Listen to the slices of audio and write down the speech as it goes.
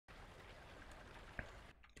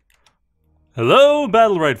Hello,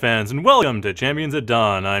 Battlerite fans, and welcome to Champions at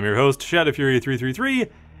Dawn. I'm your host,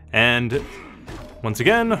 ShadowFury333, and once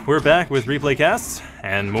again, we're back with replay casts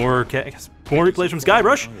and more replays from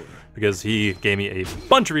Skybrush, because he gave me a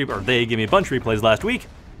bunch of they gave me a bunch of replays last week,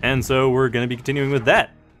 and so we're going to be continuing with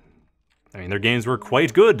that. I mean, their games were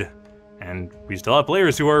quite good, and we still have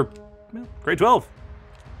players who are grade 12.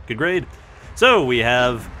 Good grade. So we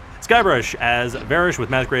have Skybrush as Varesh with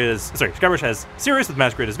Mascarade as... Skybrush has Sirius with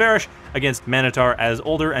Mascarade as Varesh against Manitar as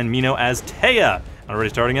Oldur and Mino as Taya. Already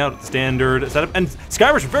starting out with the standard setup. And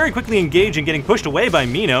Skybrush very quickly engaging, getting pushed away by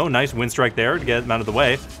Mino. Nice wind strike there to get him out of the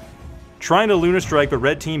way. Trying to Lunar Strike, but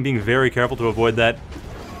red team being very careful to avoid that.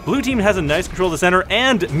 Blue team has a nice control of the center,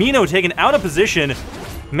 and Mino taken out of position.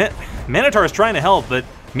 Manitar is trying to help, but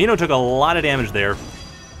Mino took a lot of damage there.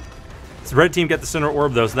 So red team get the center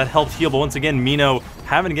orb though, so that helped heal, but once again, Mino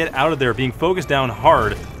having to get out of there, being focused down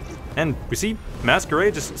hard. And we see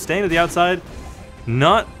Mascarade just staying to the outside,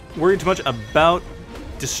 not worried too much about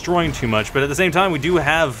destroying too much, but at the same time, we do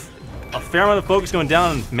have a fair amount of focus going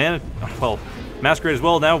down on Mascarade as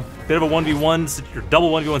well. Now, bit of a 1v1, or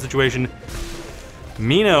double 1v1 situation.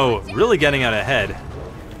 Mino really getting out ahead.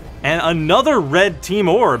 And another red team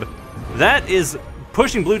orb. That is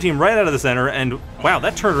pushing blue team right out of the center, and wow,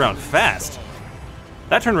 that turned around fast.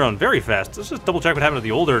 That turned around very fast. Let's just double check what happened to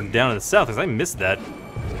the Oldur down in the south, because I missed that.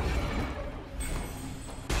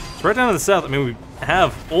 So right down in the south, I mean, we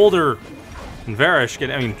have Oldur and Varesh,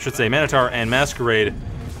 Manitar and Mascarade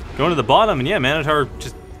going to the bottom, and yeah, Manitar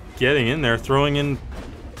just getting in there, throwing in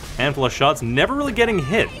a handful of shots, never really getting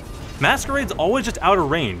hit. Masquerade's always just out of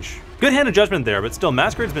range. Good hand of judgment there, but still,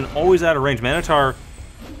 Masquerade's been always out of range. Manitar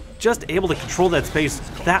just able to control that space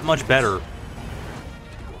that much better.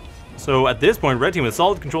 So at this point, red team with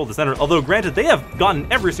solid control of the center, although granted, they have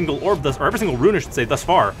gotten every single orb or every single rune, I should say, thus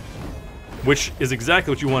far, which is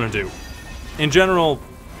exactly what you want to do. In general,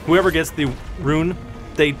 whoever gets the rune,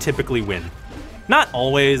 they typically win. Not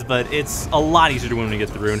always, but it's a lot easier to win when you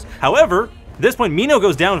get the rune. However, at this point, Mino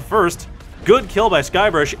goes down first. Good kill by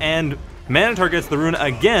Skybrush, and Manitar gets the rune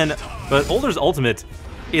again, but Oldur's ultimate,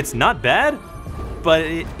 it's not bad, but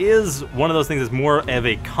it is one of those things that's more of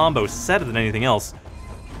a combo set than anything else.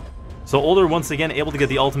 So Oldur once again able to get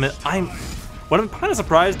the ultimate. What I'm kind of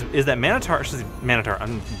surprised is that Manitar,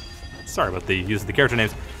 I'm sorry about the use of the character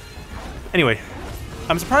names. Anyway,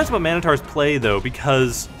 I'm surprised about Manitar's play though,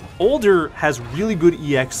 because Oldur has really good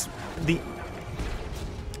EX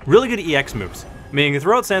moves. Meaning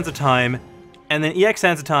throw out Sands of Time, and then EX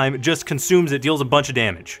Sands of Time just consumes it, deals a bunch of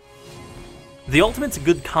damage. The ultimate's a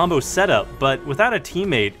good combo setup, but without a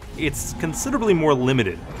teammate, it's considerably more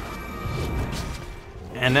limited.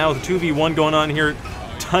 And now with the 2v1 going on here,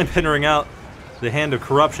 time entering out the Hand of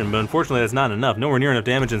Corruption, but unfortunately that's not enough. Nowhere near enough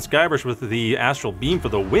damage, and Skybrush with the Astral Beam for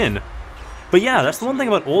the win. But yeah, that's the one thing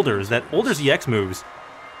about Oldur, is that Oldur's EX moves,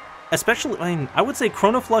 especially, I would say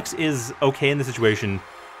Chronoflux is okay in this situation,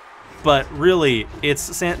 but really, it's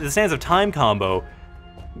the Sands of Time combo,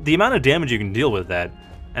 the amount of damage you can deal with that,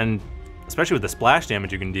 and especially with the splash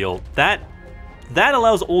damage you can deal, that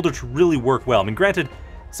allows Oldur to really work well. I mean, granted,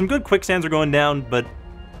 some good quicksands are going down, but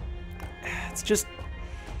it's just,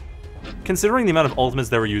 considering the amount of ultimates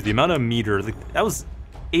that were used, the amount of meter, that was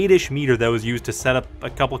 8-ish meter that was used to set up a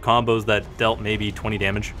couple of combos that dealt maybe 20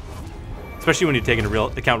 damage. Especially when you take into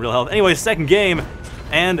account real health. Anyway, second game,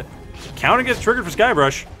 and counter gets triggered for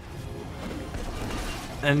Skybrush.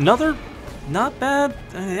 Another not bad.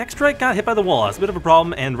 X-Strike got hit by the wall. That's a bit of a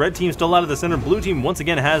problem, and red team still out of the center. Blue team once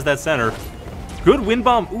again has that center. Good wind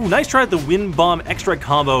bomb. Ooh, nice try at the wind bomb X-Strike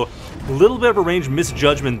combo. A little bit of a range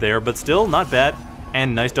misjudgment there, but still not bad.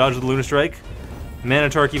 And nice dodge with the Lunar Strike.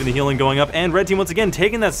 Manitar keeping the healing going up, and red team once again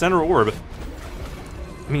taking that center orb.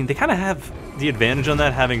 I mean, they kind of have the advantage on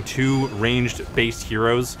that, having two ranged-based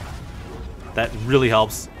heroes. That really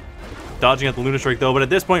helps. Dodging at the Lunar Strike though, but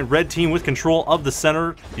at this point, red team with control of the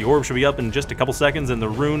center. The orb should be up in just a couple seconds, and the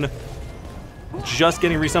rune just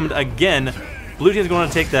getting resummoned again. Blue team's going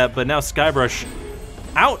to take that, but now Skybrush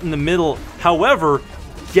out in the middle. However,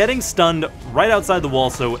 getting stunned right outside the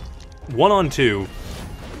wall, so 1-on-2.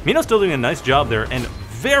 Mino's still doing a nice job there, and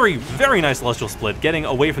very, very nice Celestial Split, getting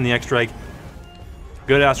away from the X-Strike.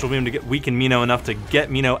 Good Astral Beam to weaken Mino enough to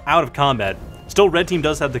get Mino out of combat. Still, red team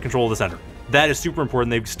does have the control of the center. That is super important.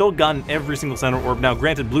 They've still gotten every single center orb. Now,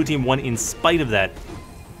 granted, blue team won in spite of that.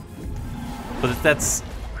 But that's...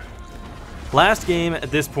 Last game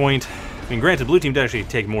at this point... I mean, granted, blue team did actually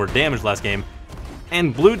take more damage last game.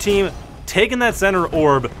 And blue team taking that center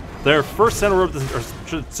orb, their first center orb, or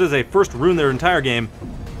should say first rune their entire game.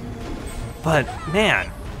 But,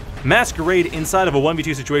 man, Mascarade inside of a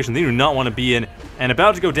 1v2 situation they do not want to be in, and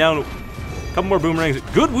about to go down Couple more boomerangs.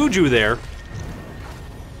 Good Wuju there.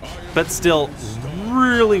 But still,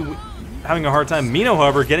 really having a hard time. Mino,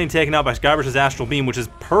 however, getting taken out by Skybrush's Astral Beam, which is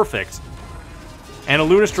perfect. And a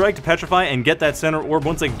Lunar Strike to petrify and get that center orb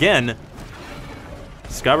once again.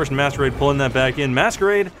 Skybrush and Mascarade pulling that back in.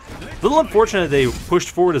 Mascarade, a little unfortunate they pushed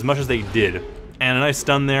forward as much as they did. And a nice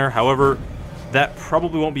stun there. However, that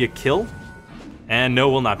probably won't be a kill. And no,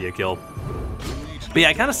 will not be a kill. But yeah,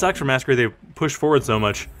 it kind of sucks for Mascarade they pushed forward so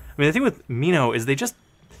much. I mean, the thing with Mino is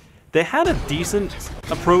they had a decent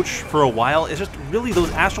approach for a while. It's just really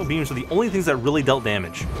those Astral Beams are the only things that really dealt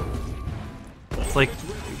damage. It's like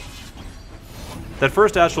that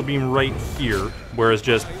first Astral Beam right here, whereas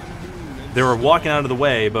just they were walking out of the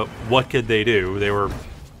way, but what could they do? They were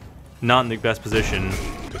not in the best position.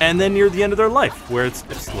 And then near the end of their life, where it's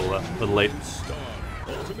a little late.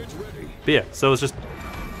 But yeah, so it's just,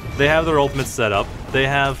 they have their ultimates set up.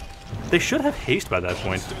 They should have haste by that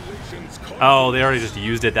point. Oh, they already just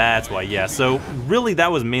used it, that's why, yeah. So really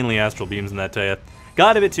that was mainly Astral Beams in that Taya.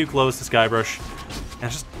 Got a bit too close to Skybrush. And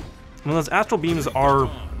it's just, when those Astral Beams are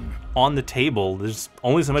on the table, there's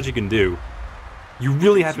only so much you can do. You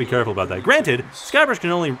really have to be careful about that. Granted, Skybrush can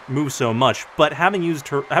only move so much, but having used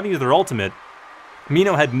their ultimate,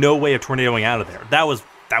 Mino had no way of tornadoing out of there. That was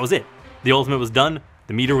it. The ultimate was done,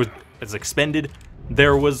 the meter was expended,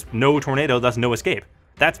 there was no tornado, thus no escape.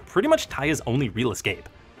 That's pretty much Taya's only real escape.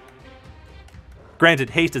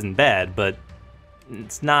 Granted, haste isn't bad, but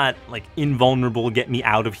it's not like invulnerable, get me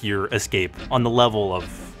out of here escape on the level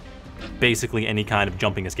of basically any kind of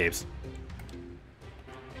jumping escapes.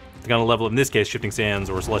 On a level of, in this case, Shifting Sands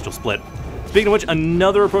or Celestial Split. Speaking of which,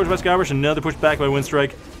 another approach by Skybrush, another push back by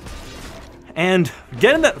Windstrike. And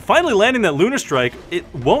finally landing that Lunar Strike, it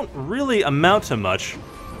won't really amount to much.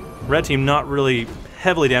 Red team not really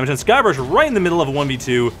heavily damaged, and Skybrush right in the middle of a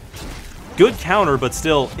 1v2. Good counter, but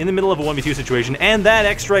still in the middle of a 1v2 situation, and that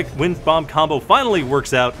X-Strike Wind Bomb combo finally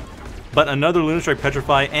works out. But another Lunar Strike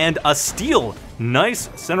Petrify and a steal. Nice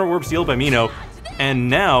center orb steal by Mino, and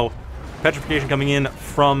now Petrification coming in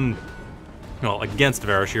from, well, against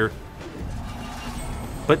Varesh here.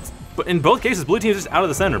 But in both cases, blue team is just out of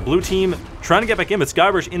the center. Blue team trying to get back in, but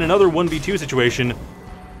Skybrush in another 1v2 situation,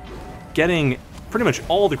 getting pretty much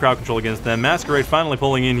all the crowd control against them. Mascarade finally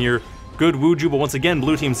pulling in here. Good Wuju, but once again,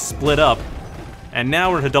 blue team split up. And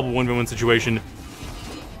now we're in a double 1v1 situation.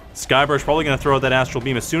 Skybrush probably going to throw out that Astral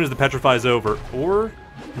Beam as soon as the Petrify is over. Or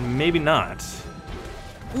maybe not.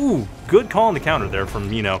 Ooh, good call on the counter there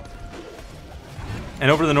from Mino.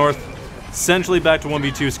 And over to the north, essentially back to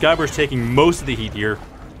 1v2. Skybrush taking most of the heat here.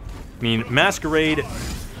 I mean, Mascarade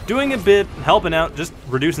doing a bit, helping out, just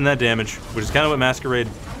reducing that damage, which is kind of what Mascarade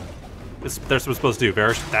they're supposed to do.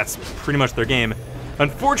 Varesh, that's pretty much their game.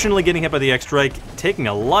 Unfortunately, getting hit by the X-Strike, taking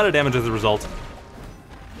a lot of damage as a result.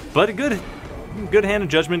 But a good hand of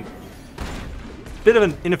judgment. Bit of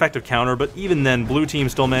an ineffective counter, but even then, blue team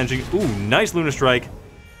still managing. Ooh, nice Lunar Strike.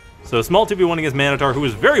 So small 2v1 against Manitar, who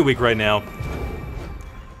is very weak right now.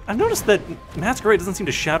 I've noticed that Mascarade doesn't seem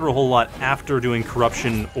to shatter a whole lot after doing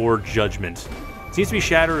Corruption or Judgment. It seems to be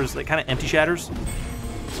shatters, like kind of empty shatters.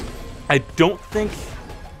 I don't think...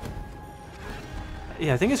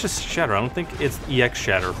 Yeah, I think it's just shatter. I don't think it's EX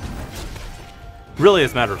shatter. Really,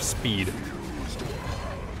 it's a matter of speed.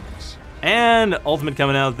 And ultimate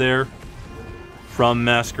coming out there from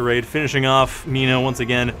Mascarade, finishing off Mino once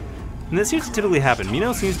again. And this seems to typically happen.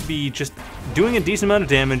 Mino seems to be just doing a decent amount of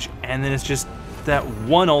damage, and then it's just that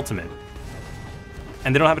one ultimate.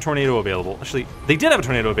 And they don't have a tornado available. Actually, they did have a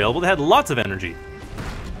tornado available. They had lots of energy.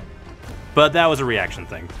 But that was a reaction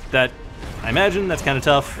thing. That, I imagine, that's kind of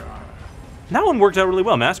tough. That one worked out really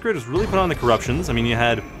well. Mascarade was really put on the corruptions. I mean, you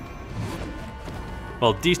had,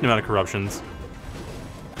 well, a decent amount of corruptions.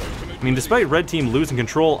 I mean, despite red team losing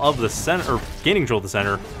control of the center, or gaining control of the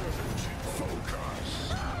center.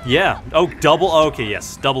 Yeah. Oh, double. Okay,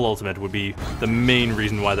 yes. Double ultimate would be the main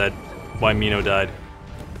reason why Mino died.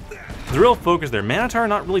 The real focus there. Manitar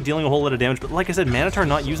not really dealing a whole lot of damage, but like I said, Manitar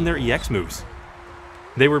not using their EX moves.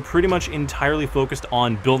 They were pretty much entirely focused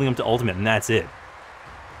on building up to ultimate, and that's it.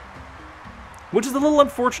 Which is a little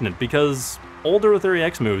unfortunate, because Oldur with their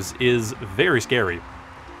EX moves is very scary.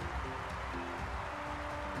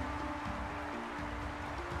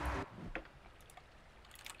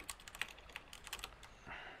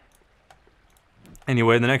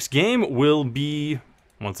 Anyway, the next game will be,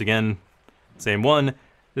 once again, same one.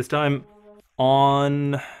 This time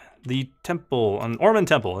on the temple, on Orman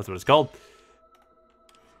Temple, that's what it's called.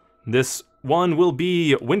 This one will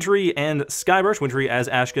be Wintery and Skybrush. Wintery as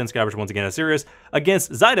Ashka and Skybrush once again as Sirius,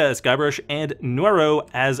 against Xyda as Skybrush and Nuero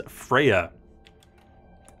as Freya.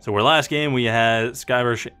 So where last game we had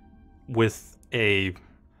Skybrush with a...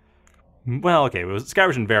 Well, okay, it was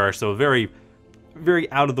Skybrush and Varesh, so very,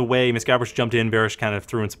 very out of the way. Skybrush jumped in, Varesh kind of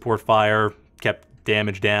threw in support fire, kept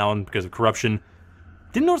damage down because of corruption.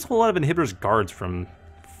 Didn't notice a whole lot of inhibitors guards from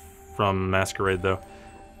Mascarade, though.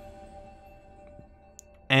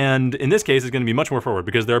 And in this case, it's going to be much more forward,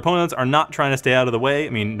 because their opponents are not trying to stay out of the way. I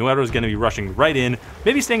mean, Nuero is going to be rushing right in,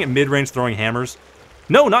 maybe staying at mid-range throwing hammers.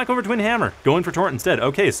 No, not going for Twin Hammer, going for Torrent instead.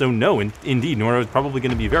 Okay, so no, indeed, Nuero is probably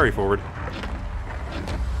going to be very forward.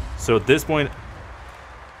 So at this point,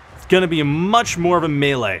 it's going to be much more of a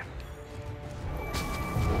melee.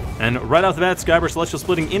 And right off the bat, Skybrush Celestial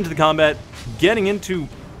splitting into the combat, getting into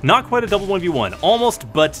not quite a double 1v1.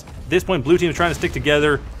 Almost, but at this point, blue team is trying to stick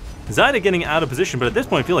together. Xyda getting out of position, but at this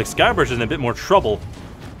point, I feel like Skybrush is in a bit more trouble.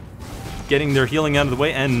 Getting their healing out of the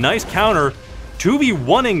way, and nice counter.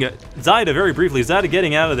 2v1ing Xyda very briefly. Xyda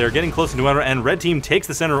getting out of there, getting close to Nuero, and red team takes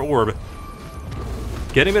the center orb.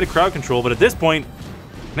 Getting a bit of crowd control, but at this point,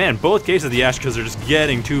 man, both cases of the Ashkas are just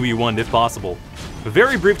getting 2v1'd if possible.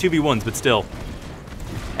 Very brief 2v1s, but still.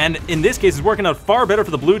 And in this case, it's working out far better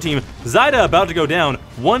for the blue team. Xyda about to go down.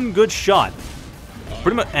 One good shot.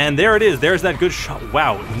 Pretty much, and there it is. There's that good shot.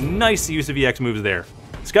 Wow, nice use of EX moves there.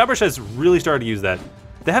 Skybrush has really started to use that.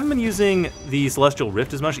 They haven't been using the Celestial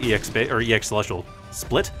Rift as much, EX Celestial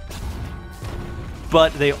Split.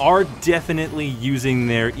 But they are definitely using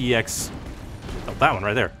their EX... Oh, that one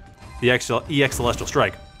right there. The EX Celestial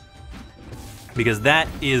Strike. Because that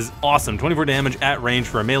is awesome. 24 damage at range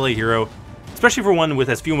for a melee hero. Especially for one with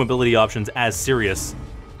as few mobility options as Sirius.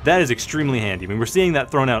 That is extremely handy. I mean, we're seeing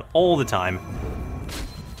that thrown out all the time.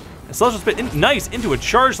 Celestial Spit, nice, into a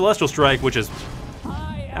charged Celestial Strike, which is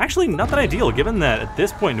actually not that ideal, given that at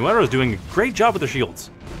this point, Nuero is doing a great job with their shields.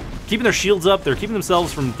 Keeping their shields up, they're keeping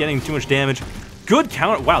themselves from getting too much damage. Good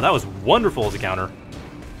counter, wow, that was wonderful as a counter.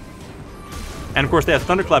 And of course, they have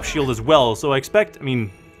Thunderclap shield as well, so I expect, I mean,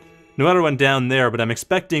 Nuero went down there, but I'm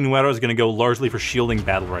expecting Nuero is going to go largely for shielding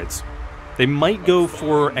Battlerites. They might go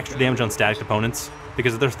for extra damage on static opponents,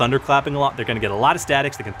 because if they're Thunderclapping a lot, they're going to get a lot of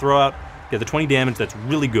statics they can throw out. Get the 20 damage, that's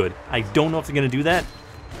really good. I don't know if they're going to do that.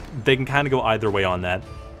 They can kind of go either way on that.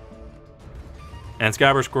 And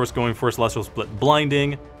Skybrush, of course, going for Celestial Split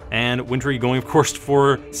Blinding, and Wintery going, of course,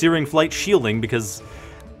 for Searing Flight Shielding, because,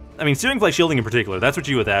 I mean, Searing Flight Shielding in particular, that's what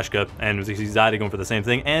you do with Ashka, and Xyda going for the same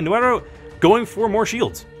thing, and Nuero going for more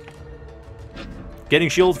shields. Getting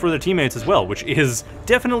shields for their teammates as well, which is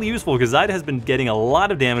definitely useful, because Xyda has been getting a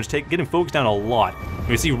lot of damage, getting focused down a lot.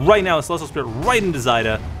 You see right now, a Celestial Split right into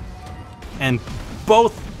Xyda, and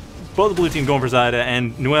both the blue team going for Xyda,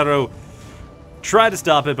 and Nuero tried to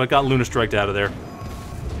stop it, but got Luna Striked out of there.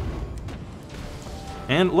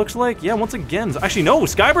 And looks like, yeah, once again, actually no,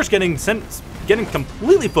 Skybrush getting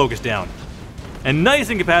completely focused down. And nice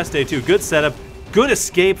Incapacitate too, good setup, good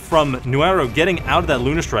escape from Nuero getting out of that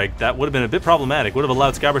Luna Strike. That would have been a bit problematic, would have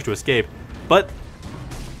allowed Skybrush to escape. But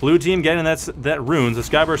blue team getting that rune, so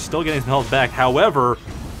Skybrush still getting some health back. However,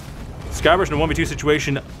 Skybrush in a 1v2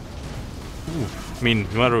 situation, ooh, I mean,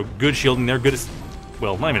 Nuero, good shielding there, good,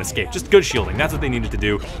 well, not even escape, just good shielding. That's what they needed to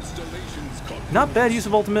do. Not bad use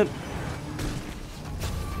of ultimate.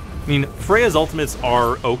 I mean, Freya's ultimates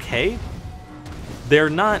are okay.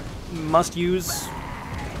 They're not must-use.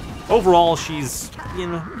 Overall, she's, you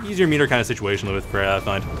know, easier meter kind of situation with Freya, I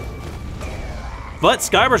find. But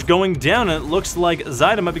Skybrush going down, and it looks like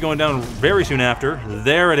Xyda might be going down very soon after.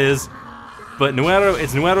 There it is. But Nuero,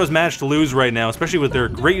 it's Nuero's match to lose right now, especially with their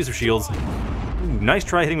great use of shields. Ooh, nice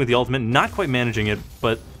try hitting with the ultimate, not quite managing it,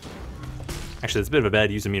 but actually, it's a bit of a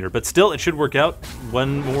bad use of meter. But still, it should work out.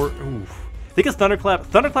 One more. Ooh. I think it's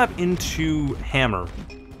Thunderclap into Hammer.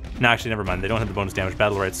 No, actually, never mind. They don't have the bonus damage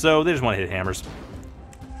Battlerites, so they just want to hit hammers.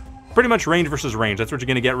 Pretty much range versus range. That's what you're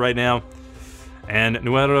going to get right now. And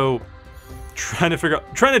Nuero trying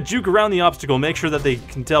to juke around the obstacle, make sure that they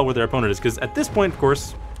can tell where their opponent is, because at this point, of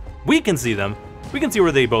course, we can see them. We can see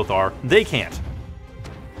where they both are. They can't.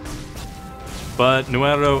 But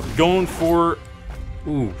Nuero going for,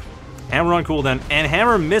 ooh, Hammer on cooldown, and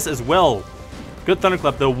Hammer miss as well. Good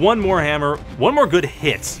Thunderclap though, one more hammer, one more good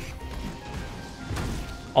hit.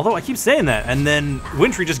 Although I keep saying that, and then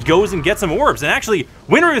Wintery just goes and gets some orbs, and actually,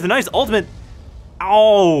 Wintery with a nice ultimate,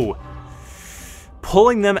 ow!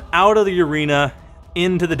 Pulling them out of the arena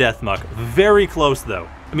into the Death Muck. Very close though.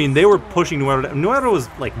 I mean, they were pushing Nuero. Nuero was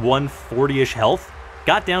like 140-ish health,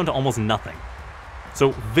 got down to almost nothing.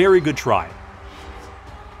 So, very good try.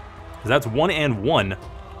 That's 1 and 1.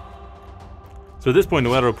 So at this point,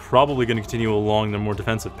 Nuero probably going to continue along their more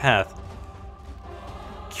defensive path.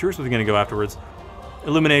 Curious what they're going to go afterwards.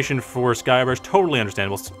 Illumination for Skybrush, totally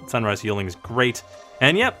understandable. Sunrise healing is great.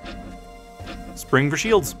 And yep, Spring for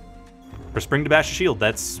shields. for Spring to bash the shield.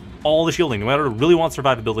 That's all the shielding. Nuero really wants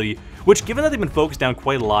survivability, which, given that they've been focused down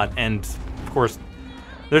quite a lot, and of course,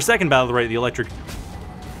 their second Battlerite,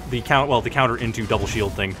 the counter into double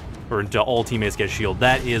shield thing, or into all teammates get shield,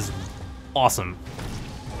 that is awesome.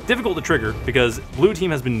 Difficult to trigger, because blue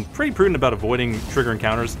team has been pretty prudent about avoiding trigger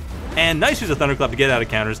encounters, and nice use of Thunderclap to get out of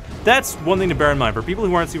counters. That's one thing to bear in mind. For people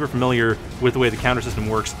who aren't super familiar with the way the counter system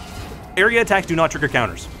works, area attacks do not trigger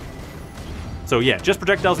counters. So yeah, just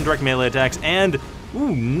projectiles and direct melee attacks, and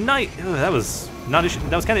ooh, nice. That was kind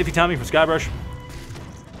of iffy timing from Skybrush.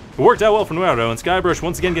 It worked out well for Nuero, and Skybrush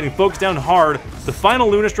once again getting focused down hard. The final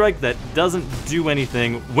Lunar Strike that doesn't do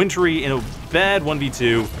anything. Wintery in a bad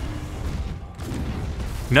 1v2.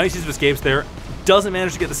 Nice use of escapes there. Doesn't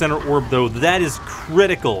manage to get the center orb though. That is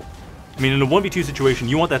critical. I mean, in a 1v2 situation,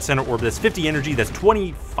 you want that center orb that's 50 energy, that's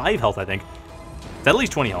 25 health, I think. It's at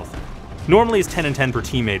least 20 health. Normally it's 10 and 10 per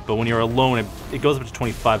teammate, but when you're alone, it goes up to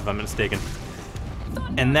 25 if I'm not mistaken.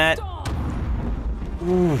 And that...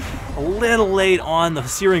 Ooh, a little late on the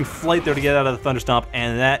Searing Flight there to get out of the Thunderstomp,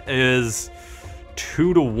 and that is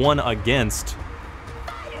 2-1 against.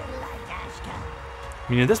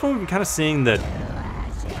 I mean, at this point, we've been kind of seeing that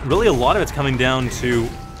really a lot of it's coming down to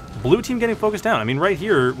blue team getting focused down. I mean, right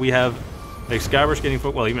here, we have like Skybrush getting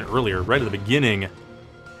focused, well, even earlier, right at the beginning,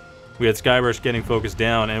 we had Skybrush getting focused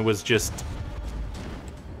down, and it was just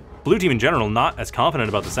blue team in general not as confident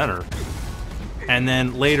about the center. And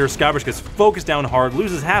then later, Skybrush gets focused down hard,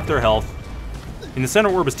 loses half their health, and the center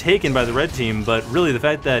orb is taken by the red team, but really the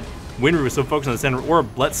fact that wintery was so focused on the center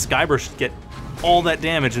orb let Skybrush get all that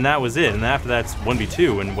damage, and that was it. And after that's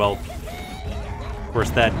 1v2, and well, of course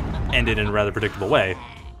that ended in a rather predictable way.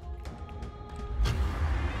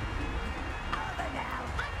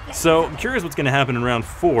 So, I'm curious what's going to happen in round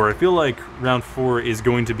 4. I feel like round 4 is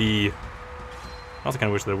going to be... I also kind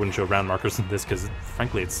of wish that I wouldn't show round markers in this, because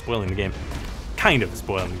frankly it's spoiling the game. Kind of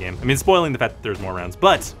spoiling the game. I mean, spoiling the fact that there's more rounds,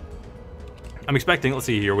 but I'm expecting, let's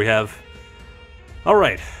see here, we have...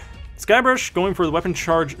 Alright, Skybrush going for the weapon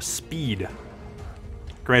charge speed.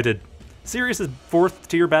 Granted, Sirius is 4th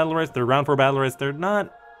tier Battlerites, they're round 4 Battlerites, they're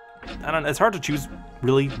not... it's hard to choose,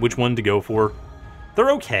 really, which one to go for.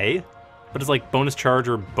 They're okay, but it's like bonus charge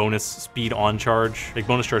or bonus speed on charge. Like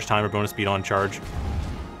bonus charge time or bonus speed on charge.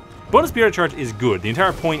 Bonus speed on charge is good. The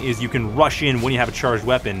entire point is you can rush in when you have a charged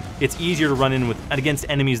weapon. It's easier to run in with against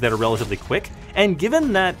enemies that are relatively quick. And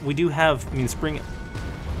given that we do have, I mean,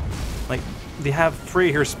 like, they have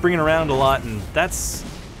Freya here springing around a lot, and that's,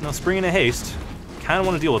 you know, spring in a haste. Kind of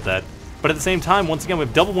want to deal with that. But at the same time, once again, we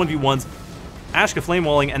have double 1v1s, Ashka flame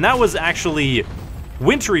walling, and that was actually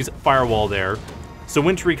Wintery's firewall there. So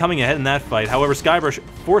wintery coming ahead in that fight. However, Skybrush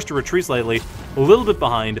forced to retreat slightly, a little bit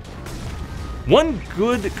behind. One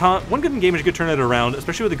good engagement could turn it around,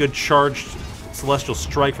 especially with a good charged Celestial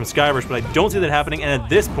Strike from Skybrush, but I don't see that happening, and at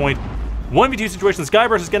this point, 1v2 situation,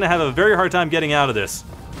 Skybrush is going to have a very hard time getting out of this.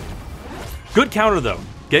 Good counter, though.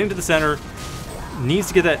 Getting to the center, needs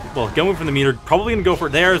to get that, well, going from the meter, probably going to go for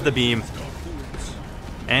it. There's the beam.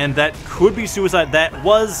 And that could be suicide. That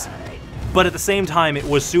was, but at the same time, it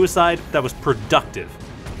was suicide that was productive.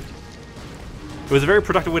 It was a very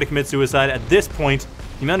productive way to commit suicide. At this point,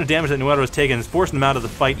 the amount of damage that Nuero has taken is forcing them out of the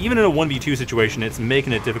fight. Even in a 1v2 situation, it's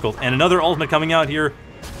making it difficult. And another ultimate coming out here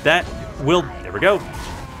that will, there we go,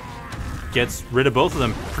 gets rid of both of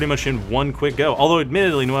them pretty much in one quick go. Although,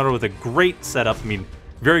 admittedly, Nuero with a great setup, I mean,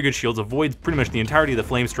 very good shields, avoids pretty much the entirety of the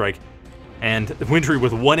Flame Strike. And Wintery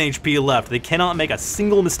with 1 HP left. They cannot make a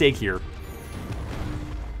single mistake here.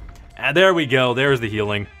 And there we go, there's the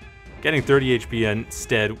healing. Getting 30 HP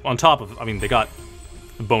instead, on top of, I mean, they got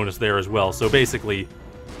a bonus there as well. So basically,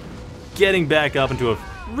 getting back up into a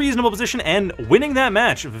reasonable position and winning that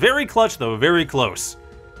match. Very clutch, though, very close.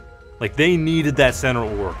 Like, they needed that center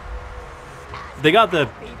orb. They got the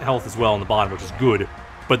health as well on the bottom, which is good,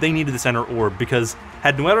 but they needed the center orb, because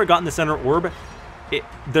had Nuero gotten the center orb,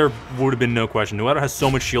 there would have been no question. Nuero has so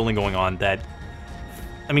much shielding going on that,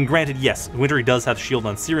 I mean, granted, yes, Wintery does have shield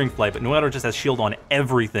on Searing Flight, but Nuero just has shield on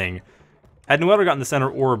everything. Had Nuero gotten the center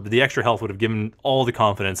orb, the extra health would have given all the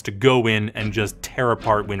confidence to go in and just tear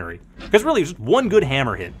apart Wintery. Because really, just one good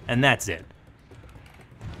hammer hit, and that's it.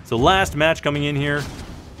 So last match coming in here,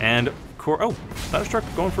 and oh,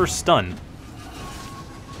 Battlerite going for a stun.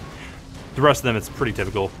 The rest of them, it's pretty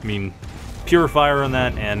typical. I mean, Pure Fire on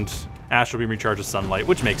that, and Astral Beam recharges Sunlight,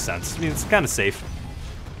 which makes sense. I mean, it's kind of safe.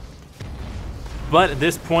 But at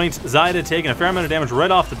this point, Xyda taking a fair amount of damage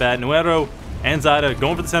right off the bat. Nuero and Xyda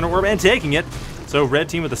going for the center orb and taking it. So red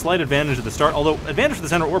team with a slight advantage at the start, although advantage for the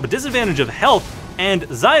center orb, but disadvantage of health, and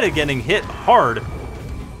Xyda getting hit hard.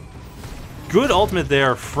 Good ultimate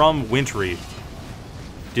there from Wintery.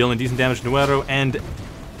 dealing decent damage to Nuero, and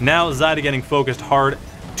now Xyda getting focused hard.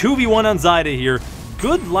 2v1 on Xyda here.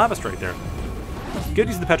 Good Lava Strike there. Good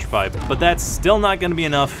use of the Petrify, but that's still not going to be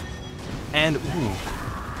enough. And, ooh,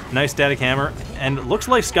 nice Static Hammer. And it looks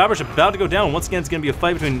like Skybrush about to go down. Once again, it's going to be a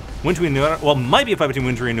fight between wintery and Nuero. Well, might be a fight between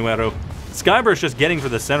wintery and Nuero. Skybrush just getting for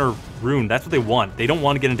the center rune. That's what they want. They don't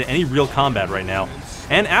want to get into any real combat right now.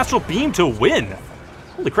 And Astral Beam to win.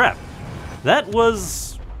 Holy crap. That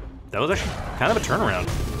was actually kind of a turnaround.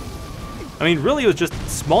 I mean, really, it was just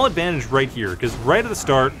small advantage right here, because right at the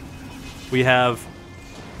start, we have,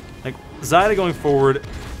 like, Xyda going forward,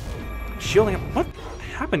 shielding up. What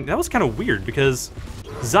happened? That was kind of weird, because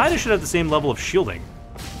Xyda should have the same level of shielding.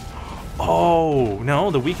 Oh, no,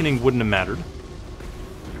 the weakening wouldn't have mattered.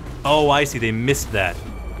 Oh, I see, they missed that.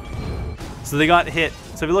 So they got hit.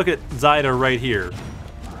 So if you look at Xyda right here,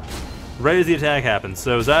 right as the attack happens,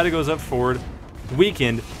 so Xyda goes up forward,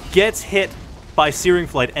 weakened, gets hit by Searing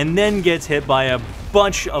Flight, and then gets hit by a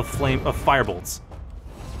bunch of firebolts.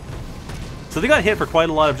 So they got hit for quite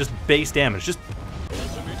a lot of just base damage, just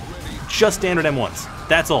standard M1s.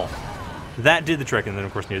 That's all. That did the trick, and then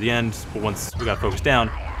of course near the end, but once we got focused down.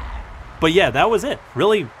 But yeah, that was it.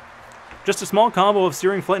 Really, just a small combo of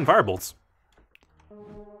Searing Flight and firebolts.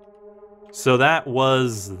 So that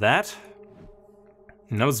was that.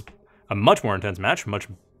 And that was a much more intense match, much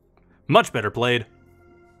better played.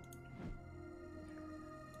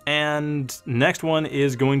 And next one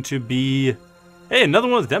is going to be, hey, another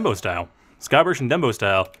one with DembowStyle. Skybrush and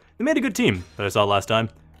DembowStyle. They made a good team that I saw last time.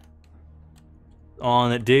 On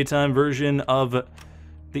the daytime version of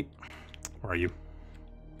the, where are you?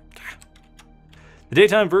 The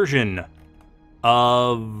daytime version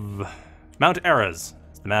of Mount Eras.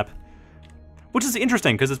 That's the map. Which is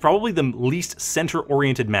interesting, because it's probably the least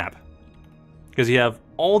center-oriented map. Because you have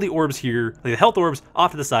all the orbs here, like the health orbs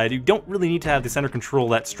off to the side. You don't really need to have the center control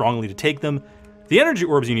that strongly to take them. The energy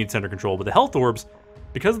orbs you need center control, but the health orbs,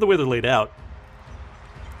 because of the way they're laid out,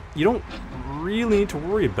 you don't really need to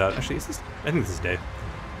worry about. Actually, is this? I think this is day.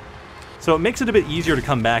 So it makes it a bit easier to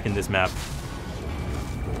come back in this map.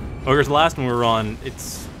 Whereas the last one we were on,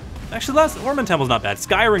 it's actually the last Orman Temple's not bad.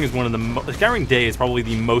 Skyring is one of the Skyring Day is probably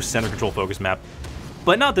the most center control focused map.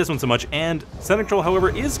 But not this one so much, and center control, however,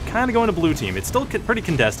 is kind of going to blue team. It's still pretty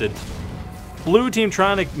contested. Blue team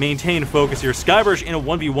trying to maintain focus here. Skybrush in a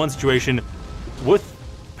 1v1 situation with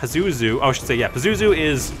Pazoozoo. Oh, I should say, yeah, Pazoozoo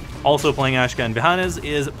is also playing Ashka, and Vihannes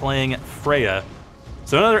is playing Freya.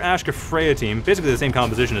 So another Ashka Freya team, basically the same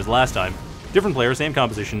composition as last time. Different player, same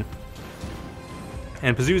composition.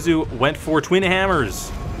 And Pazoozoo went for Twin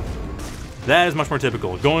Hammers. That is much more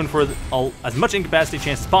typical. Going for as much incapacity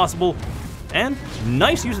chance as possible. And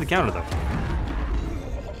nice use of the counter, though.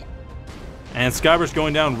 And Skybrush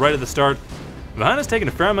going down right at the start. Vihannes taking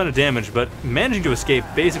a fair amount of damage, but managing to escape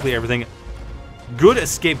basically everything. Good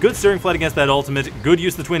escape, good Searing Flight against that ultimate. Good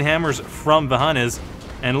use of the Twin Hammers from Vihannes.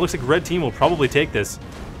 And it looks like Red Team will probably take this.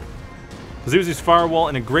 Pazoozoo's Firewall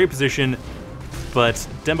in a great position, but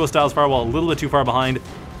DembowStyle's Firewall a little bit too far behind.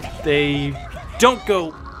 They don't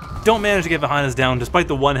manage to get Vihannes down, despite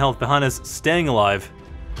the 1 health. Vihannes staying alive.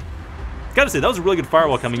 Gotta say, that was a really good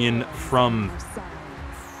firewall coming in from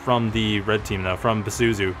the red team, though, from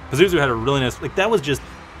Pazoozoo. Pazoozoo had a really nice, like, that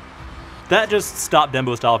just stopped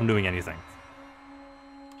DembowStyle from doing anything.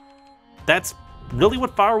 That's really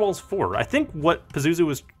what firewall's for. I think what what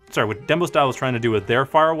DembowStyle was trying to do with their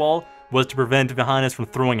firewall was to prevent Vihannes from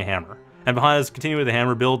throwing a hammer. And Vihannes continued with the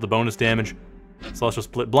hammer build, the bonus damage, Celestial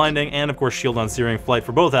Split Blinding, and of course Shield on Searing Flight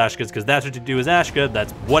for both Ashkas, because that's what you do as Ashka,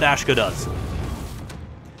 that's what Ashka does.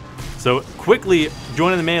 So quickly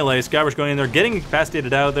joining the melee, Skybrush going in there, getting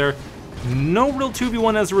incapacitated out of there. No real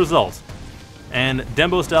 2v1 as a result. And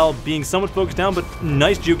DembowStyle being somewhat focused down, but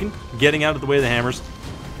nice juking, getting out of the way of the hammers.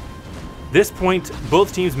 This point,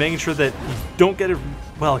 both teams making sure that you don't get it.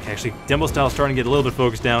 Well, okay, actually, DembowStyle starting to get a little bit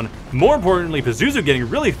focused down. More importantly, Pazoozoo getting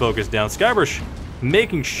really focused down. Skybrush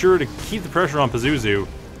making sure to keep the pressure on Pazoozoo.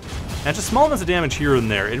 And just small amounts of damage here and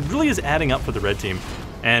there. It really is adding up for the red team.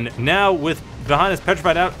 And now with Vihannes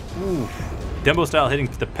petrified out, ooh, DembowStyle hitting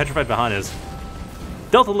the petrified Vihannes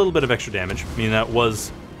dealt a little bit of extra damage. I mean, that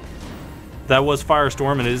was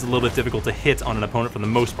Firestorm, and it is a little bit difficult to hit on an opponent for the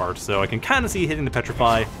most part. So I can kind of see hitting the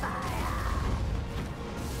petrify.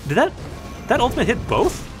 Did that ultimate hit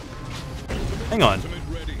both? Hang on.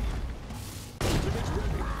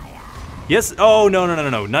 Yes. Oh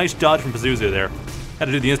no. Nice dodge from Pazoozoo there. Had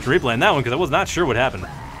to do the instant replay on that one because I was not sure what happened.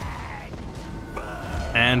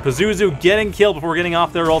 And Pazoozoo getting killed before getting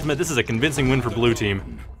off their ultimate. This is a convincing win for blue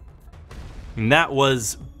team. And that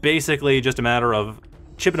was basically just a matter of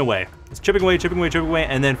chipping away. It's chipping away, chipping away, chipping away,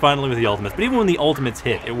 and then finally with the ultimates. But even when the ultimates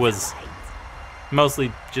hit, it was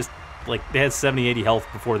mostly just, like, they had 70, 80 health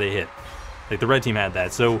before they hit. Like, the red team had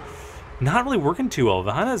that, so not really working too well.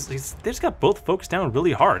 Vihannes, they just got both focused down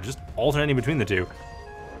really hard, just alternating between the two.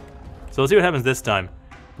 So let's see what happens this time.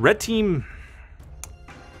 Red team,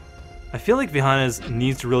 I feel like Vihannes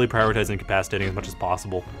needs to really prioritize incapacitating as much as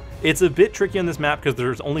possible. It's a bit tricky on this map because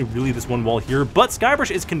there's only really this one wall here, but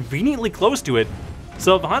Skybrush is conveniently close to it,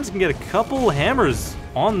 so Vihannes can get a couple hammers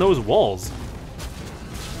on those walls.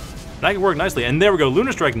 That can work nicely, and there we go,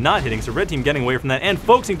 Lunar Strike not hitting, so red team getting away from that, and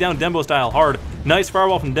focusing down DembowStyle hard. Nice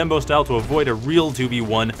firewall from DembowStyle to avoid a real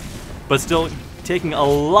 2v1, but still taking a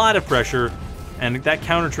lot of pressure, and that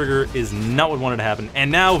counter trigger is not what wanted to happen.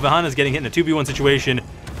 And now Vihannes getting hit in a 2v1 situation.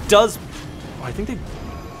 Does, oh, I think they,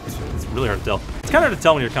 it's really hard to tell. It's kind of hard to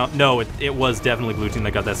tell when you're, no, it was definitely blue team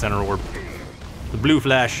that got that center orb. The blue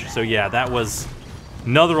flash, so yeah, that was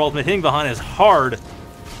another ultimate, hitting Vihannes hard.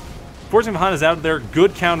 Forcing Vihannes out of there,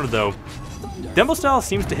 good counter though. DembowStyle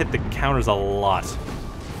seems to hit the counters a lot.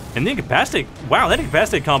 And the incapacitate, wow, that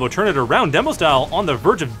incapacitate combo turned it around. DembowStyle on the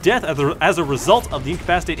verge of death as a result of the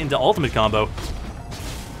incapacitate into ultimate combo.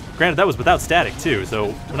 Granted, that was without static too, so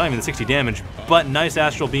we're not even at 60 damage, but nice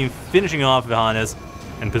astral beam finishing off Vihannes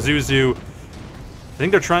and Pazoozoo. I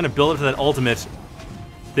think they're trying to build up to that ultimate.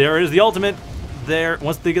 There is the ultimate. There,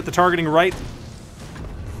 once they get the targeting right.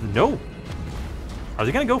 No. Are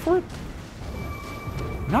they gonna go for it?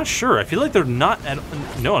 I'm not sure. I feel like they're not at,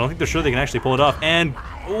 no, I don't think they're sure they can actually pull it off. And,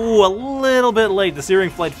 ooh, a little bit late. The Searing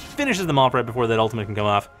Flight finishes them off right before that ultimate can come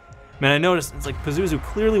off. Man, I noticed it's like Pazoozoo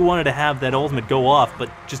clearly wanted to have that ultimate go off, but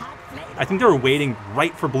just, I think they were waiting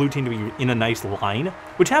right for blue team to be in a nice line,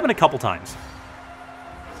 which happened a couple times,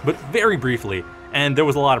 but very briefly, and there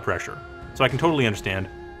was a lot of pressure, so I can totally understand.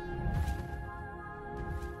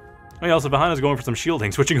 Oh yeah, also Vihannes going for some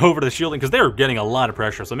shielding, switching over to the shielding, because they're getting a lot of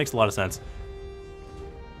pressure, so it makes a lot of sense.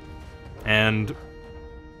 And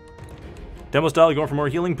DembowStyle going for more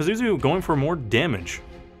healing, Pazoozoo going for more damage.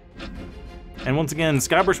 And once again,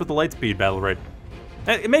 Skybrush with the light speed Battlerite.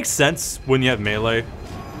 It makes sense when you have melee.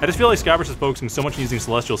 I just feel like Skybrush is focusing so much on using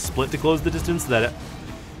Celestial Split to close the distance that,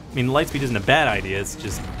 I mean, light speed isn't a bad idea, it's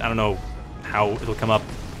just, I don't know how it'll come up.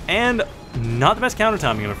 And not the best counter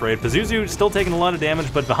timing, I'm afraid. Pazoozoo still taking a lot of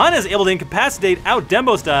damage, but Vihannes is able to incapacitate out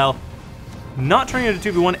DembowStyle. Not turning it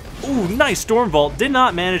into 2v1. Ooh, nice Storm Vault. Did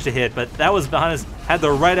not manage to hit, but that was, Vihannes had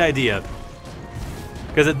the right idea.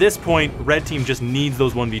 Because at this point, red team just needs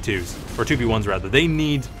those 1v2s, or 2v1s rather. They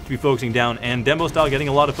need to be focusing down, and DembowStyle getting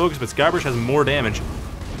a lot of focus, but Skybrush has more damage.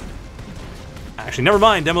 Actually, never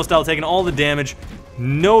mind. DembowStyle taking all the damage,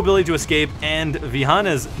 no ability to escape, and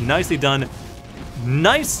Vihannes nicely done.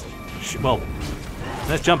 Nice, well,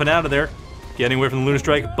 nice jumping out of there, getting away from the Lunar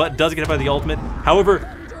Strike, but does get hit by the ultimate.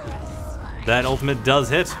 However, that ultimate does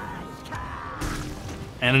hit.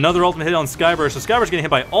 And another ultimate hit on Skybrush, so Skybrush getting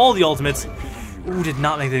hit by all the ultimates. Ooh, did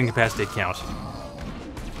not make the incapacitate count.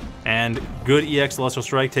 And good EX Celestial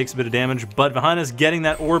Strike takes a bit of damage, but Vihannes getting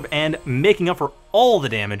that orb and making up for all the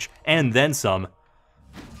damage, and then some.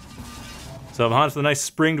 So Vihannes with a nice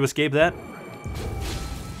spring to escape that.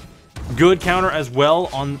 Good counter as well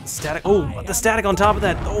on static. Oh, the static on top of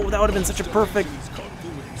that. Oh, that would have been such a perfect...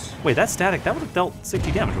 Wait, that static, that would have dealt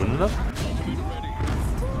 60 damage, wouldn't it have?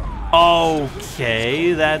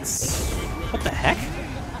 Okay, that's... What the heck?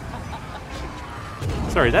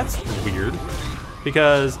 Sorry, that's weird.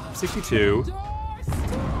 Because 62...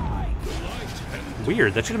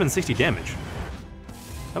 Weird, that should have been 60 damage.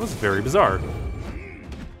 That was very bizarre.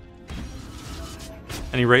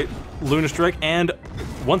 At any rate, Lunar Strike, and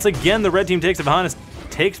once again the red team takes it. Vihannes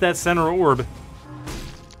takes that center orb,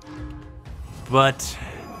 but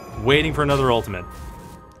waiting for another ultimate.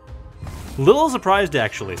 Little surprised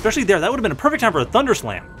actually, especially there. That would have been a perfect time for a Thunder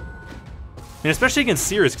Slam. And especially against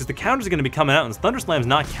Sirius, because the counters are going to be coming out, and Thunder Slam's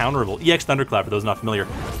not counterable. EX Thunderclap, for those not familiar.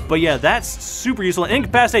 But yeah, that's super useful.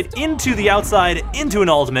 Incapacitate into the outside, into an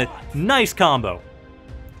ultimate. Nice combo.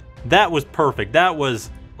 That was perfect. That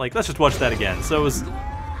was, like, let's just watch that again. So it was,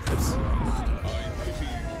 oops.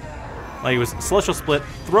 Like, it was Celestial Split,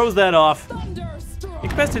 throws that off.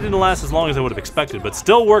 Incapacitate didn't last as long as I would have expected, but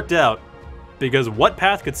still worked out, because what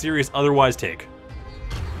path could Sirius otherwise take?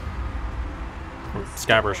 Or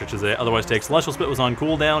Skybrush, which is otherwise take. Celestial Split was on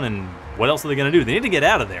cooldown, and what else are they going to do? They need to get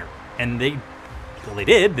out of there. And well, they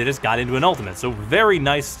did. They just got into an ultimate. So very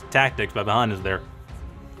nice tactics by Vihannes there.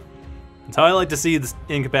 That's how I like to see this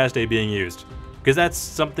Incapacitate being used. Because that's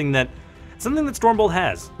something that Stormbolt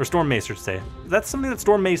has. Or Storm Mace, I should say. That's something that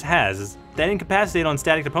Storm Mace has, is that Incapacitate on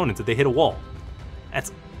static opponents if they hit a wall.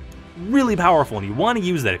 That's really powerful, and you want to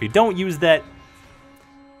use that. If you don't use that,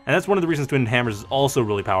 And that's one of the reasons Twin Hammers is also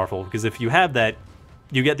really powerful, because if you have that,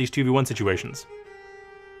 you get these 2v1 situations.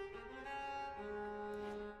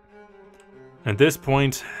 At this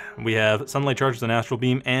point, we have Sunlight Charges and Astral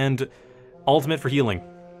Beam and Ultimate for healing,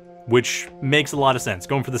 which makes a lot of sense,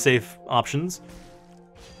 going for the safe options.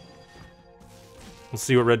 We'll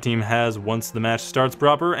see what Red Team has once the match starts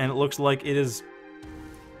proper, and it looks like it is...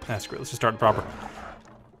 That's great, let's just start proper.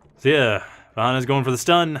 So yeah, Vihannes going for the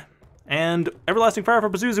stun, and Everlasting Fire for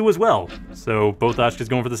Pazoozoo as well. So both Ashkas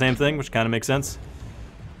going for the same thing, which kind of makes sense.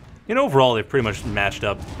 And overall, they've pretty much matched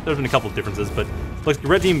up. There's been a couple of differences, but looks like the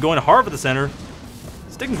Red Team going hard for the center.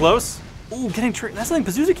 Sticking close. Ooh, getting triggered. That's the thing,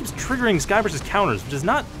 Pazoozoo keeps triggering Skybrush's counters, which is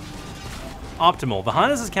not optimal.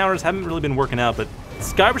 Vihannes' counters haven't really been working out, but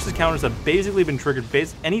Skybrush's counters have basically been triggered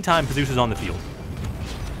anytime Pazoozoo's on the field.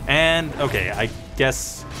 And, okay, I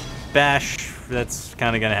guess Bash, that's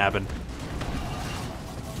kind of going to happen.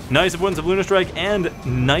 Nice avoidance of Lunar Strike, and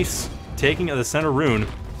nice taking of the center rune.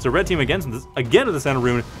 So Red Team again to the center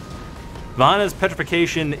rune. Vihannes'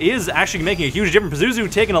 Petrification is actually making a huge difference. Pazoozoo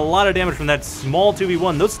taking a lot of damage from that small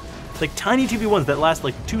 2v1. Those like tiny 2v1s that last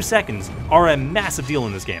like 2 seconds are a massive deal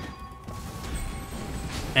in this game.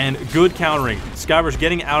 And good countering. Skybrush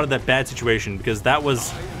getting out of that bad situation, because that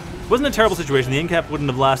wasn't a terrible situation. The incap wouldn't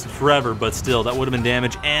have lasted forever, but still, that would have been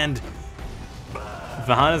damage. And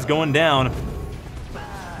Vihannes going down.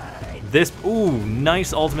 This, ooh,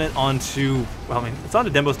 nice ultimate onto, well, I mean, it's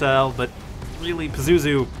onto DembowStyle, but really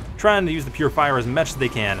Pazoozoo trying to use the pure fire as much as they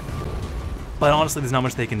can. But honestly, there's not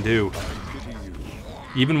much they can do.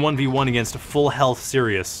 Even 1v1 against a full health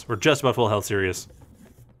Sirius, or just about full health Sirius.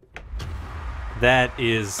 That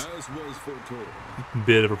is a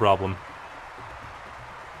bit of a problem.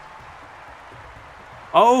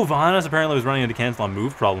 Oh, Vihannes apparently was running into cancel on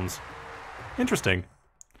move problems. Interesting.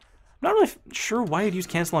 I'm not really sure why you'd use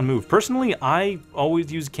cancel on move. Personally, I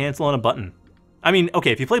always use cancel on a button. I mean,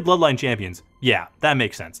 okay, if you play Bloodline Champions, yeah, that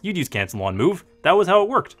makes sense. You'd use cancel on move. That was how it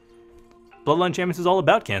worked. Bloodline Champions is all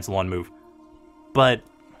about cancel on move. But,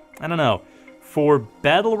 I don't know. For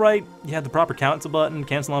Battlerite, you have the proper cancel button.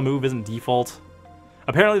 Cancel on move isn't default.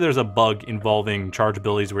 Apparently there's a bug involving charge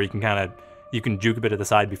abilities where you can juke a bit to the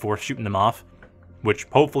side before shooting them off, which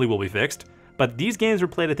hopefully will be fixed. But these games were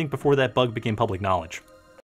played, I think, before that bug became public knowledge.